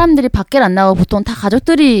있으면 사람들이 밖에 안 나가고 보통 다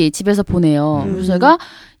가족들이 집에서 보내요. 그래서 제가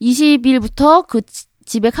 20일부터 그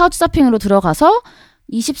집에 카우치 서핑으로 들어가서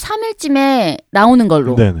 23일쯤에 나오는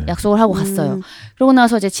걸로 약속을 하고 갔어요. 그러고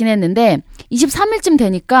나서 이제 지냈는데 23일쯤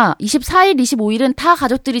되니까 24일, 25일은 다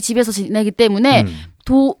가족들이 집에서 지내기 때문에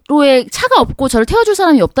도로에 차가 없고 저를 태워줄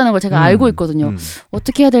사람이 없다는 걸 제가 알고 있거든요.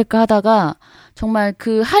 어떻게 해야 될까 하다가 정말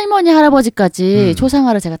그 할머니, 할아버지까지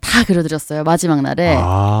초상화를 제가 다 그려드렸어요. 마지막 날에.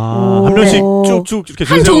 한 명씩 쭉쭉 이렇게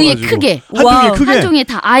한 종이에 크게. 한 종이에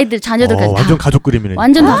다 아이들, 자녀들까지 다. 완전 가족 그림이네.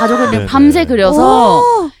 완전 다 가족 그림 밤새 그려서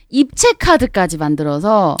입체 카드까지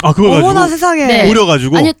만들어서. 그걸 가지고. 어머나 세상에.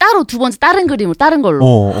 오려가지고. 아니 따로 두 번째 다른 그림을 다른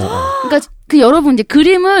걸로. 그러니까 그 여러분 이제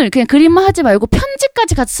그림을 그냥 그림만 하지 말고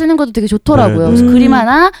편지까지 같이 쓰는 것도 되게 좋더라고요. 그래서 그림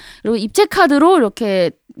하나 그리고 입체 카드로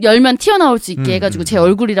이렇게 열면 튀어나올 수 있게 해가지고 제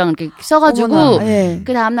얼굴이랑 이렇게 써가지고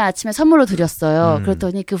그 다음날 아침에 선물로 드렸어요.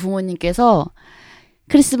 그랬더니 그 부모님께서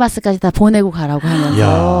크리스마스까지 다 보내고 가라고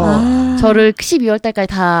하면서 저를 12월 달까지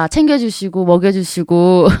다 챙겨주시고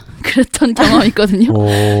먹여주시고 그랬던 경험이 있거든요.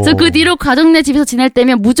 그래서 그 뒤로 가족 내 집에서 지낼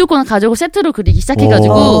때면 무조건 가족을 세트로 그리기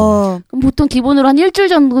시작해가지고 그럼 보통 기본으로 한 일주일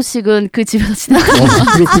정도씩은 그 집에서 지내거든요.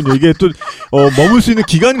 그렇군요. 이게 또 머물 수 있는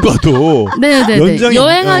기간과도 연장이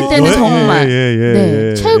여행할 때는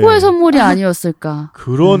정말 최고의 선물이 아니었을까.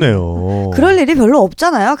 그러네요. 그럴 일이 별로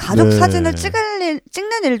없잖아요. 가족 사진을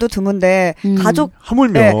찍는 일도 드문데 가족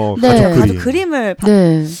하물며 가족 그림을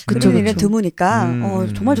그리는 일은 드무니까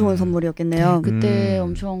정말 좋은 선물이었겠네요.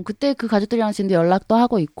 그때 그 가족들이랑 지금도 연락도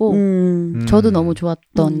하고 있고 저도 너무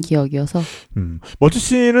좋았던 기억이어서. 멋지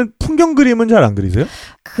씨는 풍경 그림은 잘 안 그리세요?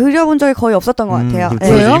 그려본 적이 거의 없었던 것 같아요.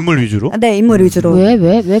 왜요? 인물 위주로? 네, 인물 위주로.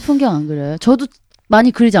 왜 풍경 안 그려요? 저도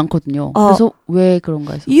많이 그리지 않거든요. 그래서 왜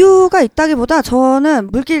그런가 해서. 이유가 있다기보다 저는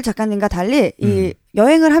물길 작가님과 달리 이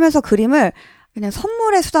여행을 하면서 그림을 그냥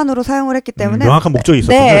선물의 수단으로 사용을 했기 때문에 명확한 목적이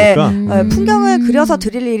있었던 거니까 풍경을 그려서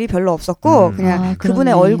드릴 일이 별로 없었고 그냥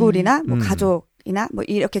그분의 얼굴이나 뭐 가족이나 뭐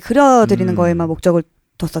이렇게 그려드리는 거에만 목적을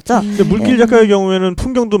뒀었죠. 근데 물길 작가의 경우에는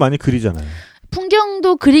풍경도 많이 그리잖아요.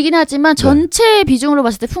 풍경도 그리긴 하지만 전체 비중으로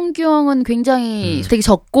봤을 때 풍경은 굉장히 되게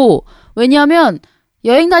적고 왜냐하면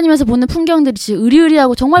여행 다니면서 보는 풍경들이 진짜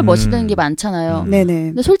으리으리하고 정말 멋있는 게 많잖아요. 네네.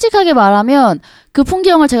 근데 솔직하게 말하면 그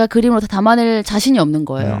풍경을 제가 그림으로 다 담아낼 자신이 없는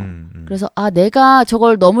거예요. 그래서 내가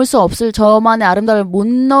저걸 넘을 수 없을 저만의 아름다움을 못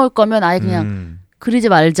넣을 거면 아예 그냥 그리지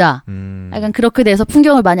말자. 약간 그렇게 돼서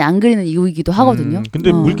풍경을 많이 안 그리는 이유이기도 하거든요.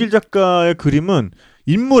 근데 물길 작가의 그림은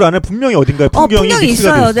인물 안에 분명히 어딘가에 풍경이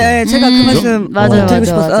있어요. 네, 제가 그 말씀 드리고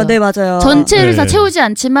싶었어요. 네, 맞아요. 전체를 다 채우지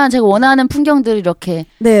않지만 제가 원하는 풍경들을 이렇게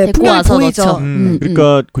데리고 와서 보이죠.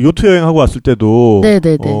 그러니까 그 요트 여행하고 왔을 때도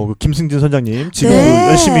그 김승진 선장님 지금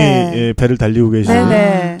열심히 배를 달리고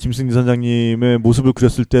계시는 김승진 선장님의 모습을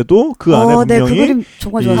그렸을 때도 그 안에 분명히 그 그림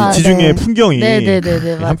정말 좋아요. 지중해 풍경이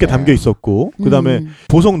함께 담겨 있었고 그다음에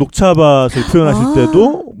보석 녹차밭을 표현하실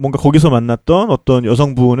때도 뭔가 거기서 만났던 어떤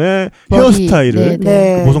여성분의 헤어스타일을 그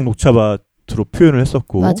보석 녹차밭으로 표현을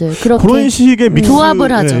했었고 맞아요. 그런 식의 믹스 조합을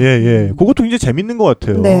하죠. 그것도 굉장히 재밌는 것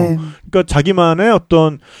같아요. 네. 그러니까 자기만의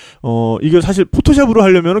어떤 이거 사실 포토샵으로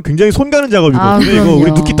하려면 굉장히 손 가는 작업이거든요. 이거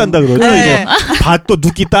우리 눕기 딴다 그러죠. 이거 밭도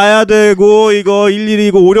눕기 따야 되고 이거 일일이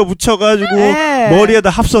이거 오려 붙여가지고 머리에다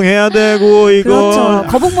합성해야 되고 이거 그렇죠.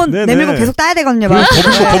 거북목 내밀고 계속 따야 되거든요.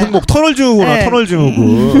 거북목 터널 증후구나. 터널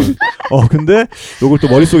증후군. 근데 이걸 또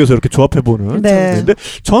머릿속에서 이렇게 조합해보는. 근데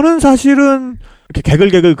저는 사실은 이렇게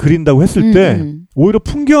개글개글 그린다고 했을 때 오히려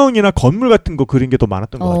풍경이나 건물 같은 거 그린 게 더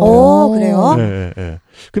많았던 것 같아요. 그래요? 네.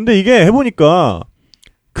 근데 이게 해보니까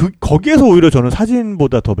거기에서 오히려 저는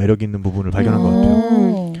사진보다 더 매력 있는 부분을 발견한 것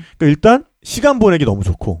같아요. 그러니까 일단 시간 보내기 너무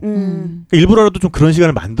좋고 그러니까 일부러라도 좀 그런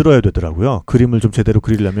시간을 만들어야 되더라고요. 그림을 좀 제대로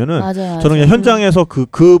그리려면은 저는 그냥 현장에서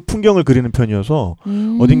그 풍경을 그리는 편이어서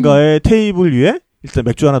어딘가에 테이블 위에 일단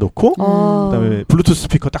맥주 하나 놓고 그다음에 블루투스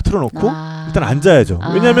스피커 딱 틀어놓고 일단 앉아야죠.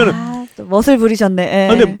 왜냐하면은 멋을 부리셨네.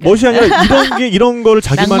 근데 멋이 아니라 이런 거를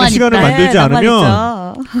자기만의 시간을 만들지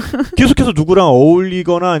않으면 계속해서 누구랑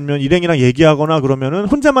어울리거나 아니면 일행이랑 얘기하거나 그러면은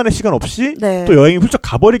혼자만의 시간 없이 또 여행이 훌쩍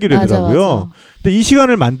가버리게 되더라고요. 근데 이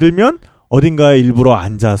시간을 만들면 어딘가에 일부러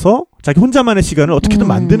앉아서 자기 혼자만의 시간을 어떻게든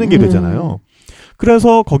만드는 게 되잖아요.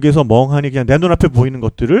 그래서 거기에서 멍하니 그냥 내 눈앞에 보이는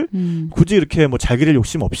것들을 굳이 이렇게 뭐 잘 그릴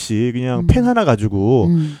욕심 없이 그냥 펜 하나 가지고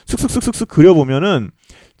슥슥슥슥 그려보면은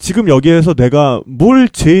지금 여기에서 내가 뭘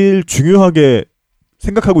제일 중요하게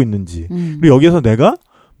생각하고 있는지 그리고 여기에서 내가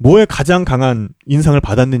뭐에 가장 강한 인상을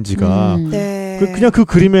받았는지가 그냥 그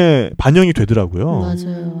그림에 반영이 되더라고요.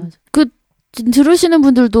 맞아요. 들으시는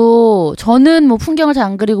분들도 저는 뭐 풍경을 잘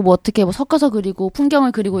안 그리고 뭐 어떻게 뭐 섞어서 그리고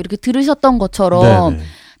풍경을 그리고 이렇게 들으셨던 것처럼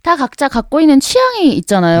다 각자 갖고 있는 취향이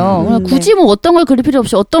있잖아요. 굳이 뭐 어떤 걸 그릴 필요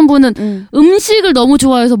없이 어떤 분은 음식을 너무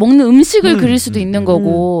좋아해서 먹는 음식을 그릴 수도 있는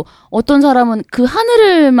거고 어떤 사람은 그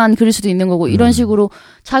하늘을만 그릴 수도 있는 거고 이런 식으로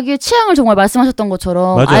자기의 취향을 정말 말씀하셨던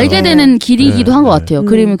것처럼 맞아요. 알게 되는 길이기도 한 것 같아요.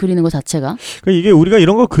 그림을 그리는 것 자체가. 그러니까 이게 우리가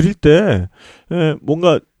이런 거 그릴 때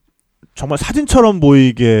뭔가 정말 사진처럼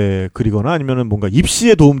보이게 그리거나 아니면은 뭔가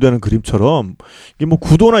입시에 도움되는 그림처럼 이게 뭐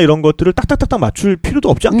구도나 이런 것들을 딱딱딱딱 맞출 필요도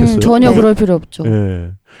없지 않겠어요? 전혀 그럴 필요 없죠.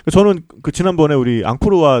 저는 지난번에 우리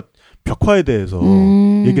앙코르와 벽화에 대해서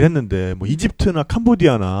얘기를 했는데 뭐 이집트나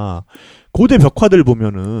캄보디아나 고대 벽화들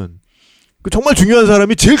보면은 정말 중요한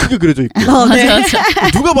사람이 제일 크게 그려져 있고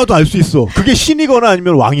누가 봐도 알 수 있어. 그게 신이거나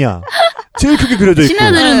아니면 왕이야. 제일 크게 그려져 있고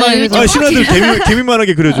신하들은 막 신하들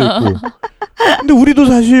개미만하게 그려져 있고 근데 우리도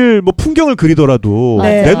사실 뭐 풍경을 그리더라도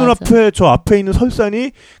내 눈앞에 저 앞에 있는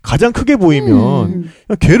설산이 가장 크게 보이면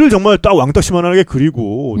걔를 정말 딱 왕따시만하게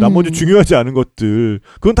그리고 나머지 중요하지 않은 것들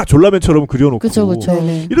그건 다 졸라맨처럼 그려놓고 그쵸.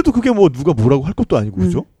 이래도 그게 뭐 누가 뭐라고 할 것도 아니고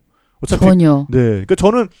그죠? 어차피 전혀. 그러니까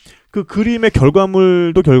저는 그 그림의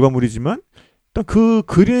결과물도 결과물이지만 일단 그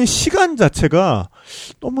그리는 시간 자체가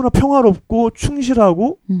너무나 평화롭고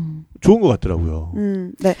충실하고 좋은 것 같더라고요.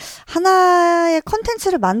 네. 하나의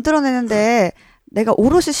컨텐츠를 만들어내는데 내가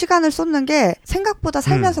오롯이 시간을 쏟는 게 생각보다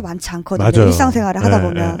살면서 많지 않거든요. 맞아요. 일상생활을 하다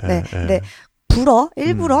보면. 근데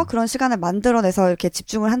일부러 그런 시간을 만들어내서 이렇게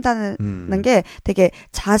집중을 한다는 게 되게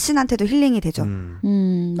자신한테도 힐링이 되죠.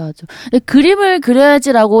 맞아. 그림을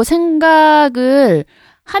그려야지라고 생각을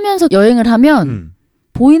하면서 여행을 하면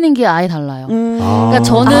보이는 게 아예 달라요. 그러니까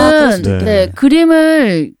저는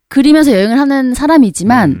그림을 그리면서 여행을 하는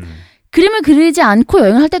사람이지만 그림을 그리지 않고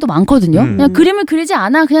여행을 할 때도 많거든요. 그냥 그림을 그리지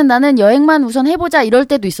않아. 그냥 나는 여행만 우선 해보자 이럴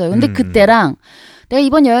때도 있어요. 근데 그때랑 내가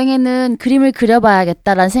이번 여행에는 그림을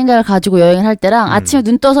그려봐야겠다라는 생각을 가지고 여행을 할 때랑 아침에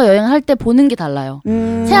눈 떠서 여행을 할 때 보는 게 달라요.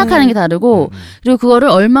 생각하는 게 다르고 그리고 그거를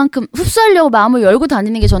얼만큼 흡수하려고 마음을 열고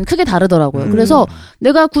다니는 게 저는 크게 다르더라고요. 그래서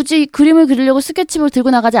내가 굳이 그림을 그리려고 스케치북을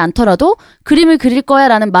들고 나가지 않더라도 그림을 그릴 거야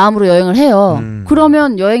라는 마음으로 여행을 해요.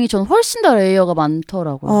 그러면 여행이 저는 훨씬 더 레이어가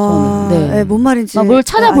많더라고요. 저는. 뭔 말인지 뭘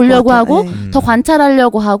찾아보려고 하고 더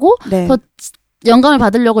관찰하려고 하고 더 영감을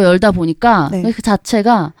받으려고 열다 보니까 그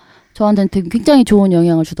자체가 저한테는 되게 굉장히 좋은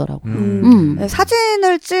영향을 주더라고요. 네,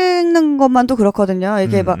 사진을 찍는 것만도 그렇거든요.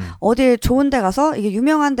 이게 막 어디 좋은 데 가서 이게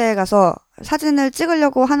유명한 데 가서 사진을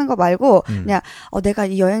찍으려고 하는 거 말고 그냥 내가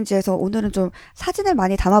이 여행지에서 오늘은 좀 사진을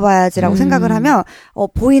많이 담아봐야지라고 생각을 하면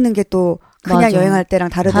보이는 게 또 그냥 맞아. 여행할 때랑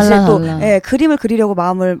다르듯이 또 예, 그림을 그리려고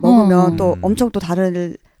마음을 먹으면 또 엄청 또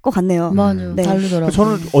다를 것 같네요. 맞아요. 네. 다르더라고요.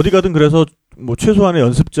 저는 어디 가든 그래서 뭐 최소한의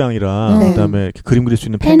연습장이랑 그다음에 이렇게 그림 그릴 수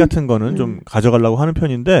있는 펜 같은 거는 좀 가져가려고 하는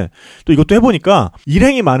편인데 또 이것도 해보니까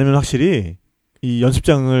일행이 많으면 확실히 이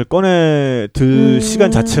연습장을 꺼내 들 시간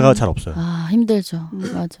자체가 잘 없어요. 아, 힘들죠.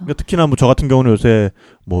 맞아. 그러니까 특히나 뭐 저 같은 경우는 요새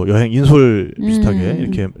뭐 여행 인솔 비슷하게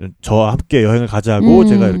이렇게 저와 함께 여행을 가자고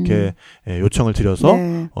제가 이렇게 요청을 드려서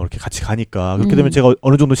이렇게 같이 가니까 그렇게 되면 제가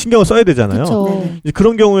어느 정도 신경을 써야 되잖아요. 이제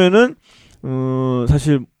그런 경우에는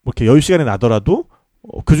사실 뭐 이렇게 여유 시간이 나더라도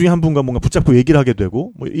그 중에 한 분과 뭔가 붙잡고 얘기를 하게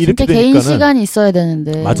되고 뭐 이렇게 진짜 개인 되니까는 시간이 있어야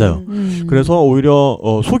되는데. 맞아요. 그래서 오히려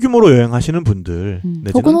소규모로 여행하시는 분들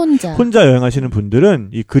혹은 혼자 여행하시는 분들은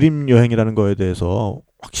이 그림 여행이라는 거에 대해서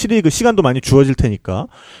확실히 그 시간도 많이 주어질 테니까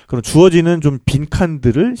그런 주어지는 좀 빈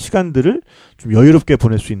칸들을 시간들을 좀 여유롭게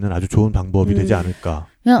보낼 수 있는 아주 좋은 방법이 되지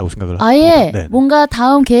않을까라고 생각을 합니다. 아예 뭔가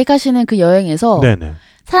다음 계획하시는 그 여행에서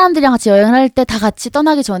사람들이랑 같이 여행을 할 때 다 같이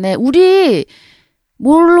떠나기 전에 우리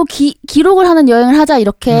뭘로 기록을 하는 여행을 하자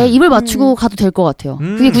이렇게 입을 맞추고 가도 될 것 같아요.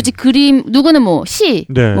 그게 굳이 그림 누구는 뭐 시,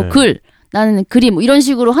 뭐 글, 나는 그림 뭐 이런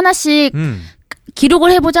식으로 하나씩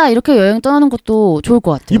기록을 해보자 이렇게 여행 떠나는 것도 좋을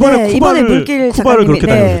것 같아요. 이번에 물길 쿠바를 그렇게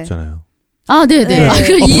다녀오셨잖아요. 아, 네네.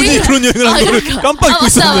 본인이 그런 여행을 한 거를 깜빡 잊고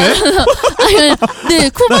있었네. 네,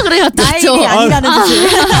 쿠바 그래 갔다 왔죠. 나에게 아니라는 듯이.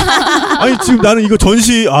 아니 지금 나는 이거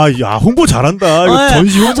전시 홍보 잘한다. 이거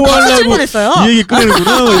전시 홍보하려고 이 얘기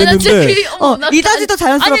꺼내는구나 이랬는데 이다지도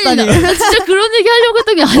자연스럽다니. 아니, 나 진짜 그런 얘기 하려고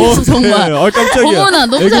했던 게 아니었어 정말. 깜짝이야. 어머나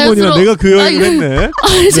너무 자연스러워. 내가 그 여행을 했네.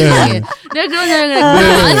 세상에. 내가 그런 여행을 했고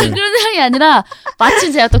아니 그런 여행이 아니라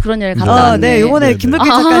마침 제가 또 그런 여행을 갔다 왔네. 네, 요번에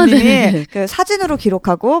김물길 작가님이 그 사진으로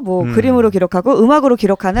기록하고 뭐 그림으로 기록하고 음악으로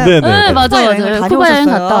기록하는 네, 맞아요. 쿠바 여행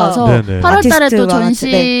갔다 와서 8월달에 또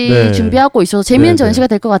전시 준비하고 있어서 재미있는 전시가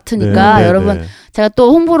될 것 같으니까 여러분 제가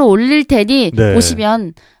또 홍보로 올릴 테니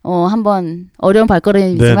보시면 한번 어려운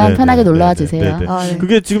발걸음이지만 편하게 놀러와 주세요.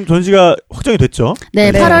 그게 지금 전시가 확정이 됐죠?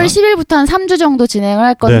 네, 8월 10일부터 한 3주 정도 진행을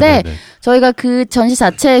할 건데 저희가 그 전시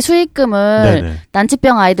자체의 수익금을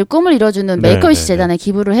난치병 아이들 꿈을 이뤄주는 메이커위시 재단에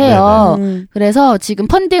기부를 해요. 그래서 지금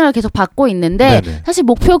펀딩을 계속 받고 있는데 사실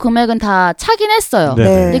목표 금액은 다 차긴 했어요.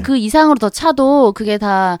 근데 그 이상으로 더 차도 그게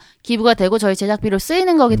다 기부가 되고 저희 제작비로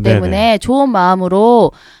쓰이는 거기 때문에 좋은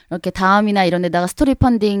마음으로 이렇게 다음이나 이런 데다가 스토리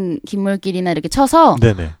펀딩 김물길이나 이렇게 쳐서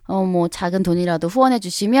뭐 작은 돈이라도 후원해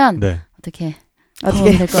주시면 어떻게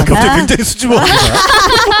될 것 같아요. 갑자기 굉장히 수줍어합니다.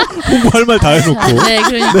 홍보할 말 다 해놓고. 네,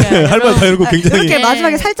 그러니까. 할 말 다 해놓고 굉장히. 이렇게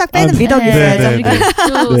마지막에 살짝 빼는 미덕이 있어야죠.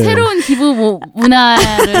 또 새로운 기부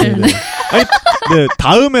문화를. 아니,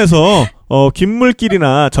 다음에서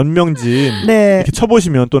김물길이나 전명진 이렇게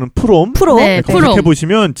쳐보시면 또는 프롬 검색해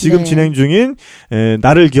보시면 지금 진행 중인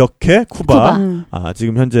나를 기억해 쿠바.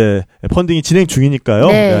 지금 현재 펀딩이 진행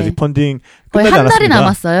중이니까요. 아직 펀딩 거의 끝나지 한 달이 않았습니다.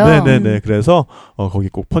 남았어요. 네네네. 그래서 거기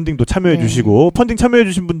꼭 펀딩도 참여해 주시고 펀딩 참여해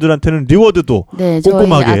주신 분들한테는 리워드도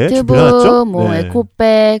꼼꼼하게 준비해놨죠. 뭐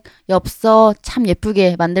에코백, 엽서 참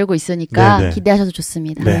예쁘게 만들고 있으니까 기대하셔도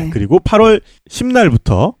좋습니다. 그리고 8월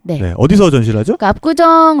 10날부터 어디서 전시를 하죠? 그러니까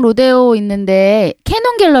압구정 로데오 있는데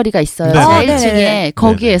캐논 갤러리가 있어요. 1층에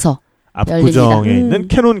거기에서 압구정에 있는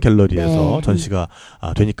캐논 갤러리에서 전시가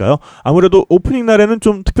되니까요. 아무래도 오프닝 날에는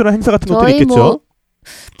좀 특별한 행사 같은 것들이 있겠죠. 뭐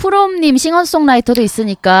프롬님 싱어송라이터도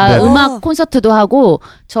있으니까 음악 콘서트도 하고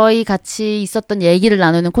저희 같이 있었던 얘기를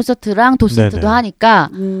나누는 콘서트랑 도슨트도 하니까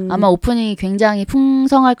아마 오프닝이 굉장히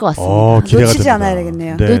풍성할 것 같습니다. 놓치지 않아야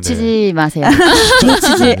되겠네요. 놓치지 마세요.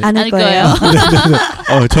 놓치지 않을 거예요.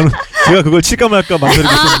 저는 제가 그걸 칠까 말까 망설이고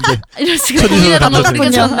있었는데 이럴 수가 고민을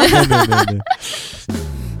담았군요.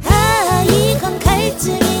 이건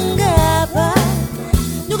갈증인가 봐.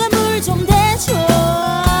 누가 물 좀 대줘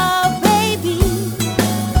baby.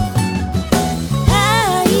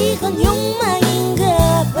 이건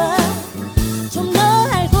욕망인가 봐. 좀 더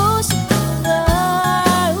알고 싶은 걸.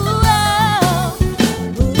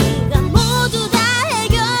 우리가 모두 다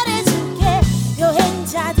해결해줄게.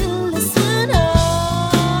 여행자들 listen up.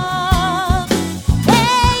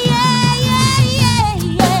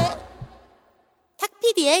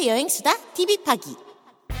 탁PD의 여행수다 디비파기.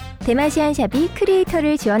 대마시안 샵이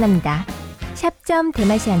크리에이터를 지원합니다.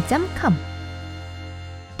 샵.대마시안.com